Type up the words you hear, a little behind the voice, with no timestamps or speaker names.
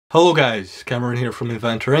Hello guys, Cameron here from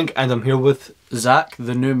Inventor Inc. and I'm here with Zach,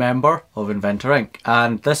 the new member of Inventor Inc.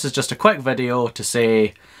 And this is just a quick video to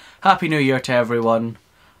say Happy New Year to everyone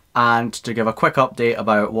and to give a quick update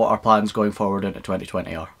about what our plans going forward into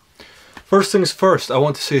 2020 are. First things first, I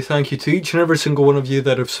want to say thank you to each and every single one of you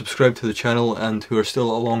that have subscribed to the channel and who are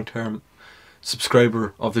still a long-term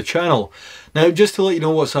subscriber of the channel. Now, just to let you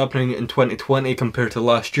know what's happening in 2020 compared to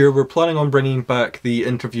last year, we're planning on bringing back the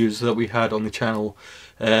interviews that we had on the channel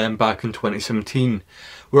back in 2017.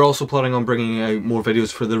 We're also planning on bringing out more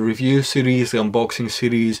videos for the review series, the unboxing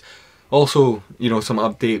series, also, you know, some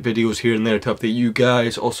update videos here and there to update you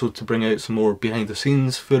guys, also to bring out some more behind the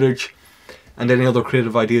scenes footage and any other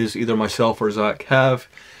creative ideas either myself or Zach have.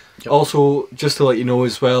 Yep. Also, just to let you know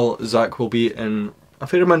as well, Zach will be in a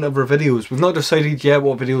fair amount of our videos. We've not decided yet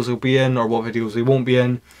what videos he'll be in or what videos he won't be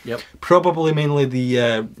in. Yep. Probably mainly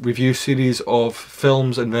the review series of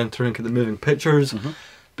films, Inventor Inc. and the moving pictures,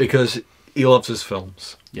 because he loves his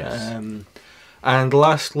films. Yes. And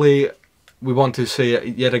lastly, we want to say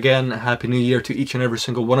yet again, Happy New Year to each and every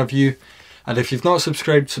single one of you. And if you've not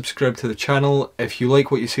subscribed, subscribe to the channel. If you like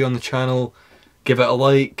what you see on the channel, give it a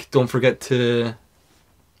like. Don't forget to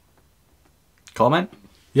comment.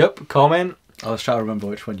 Yep, comment. I was trying to remember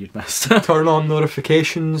which one you'd missed. Turn on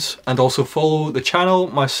notifications and also follow the channel,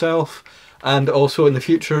 myself, and also in the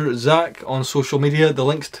future Zach on social media. The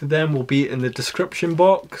links to them will be in the description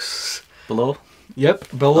box. Below.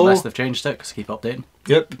 Yep, below. Unless they've changed it, because keep updating.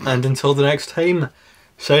 Yep, and until the next time,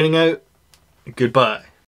 signing out, goodbye.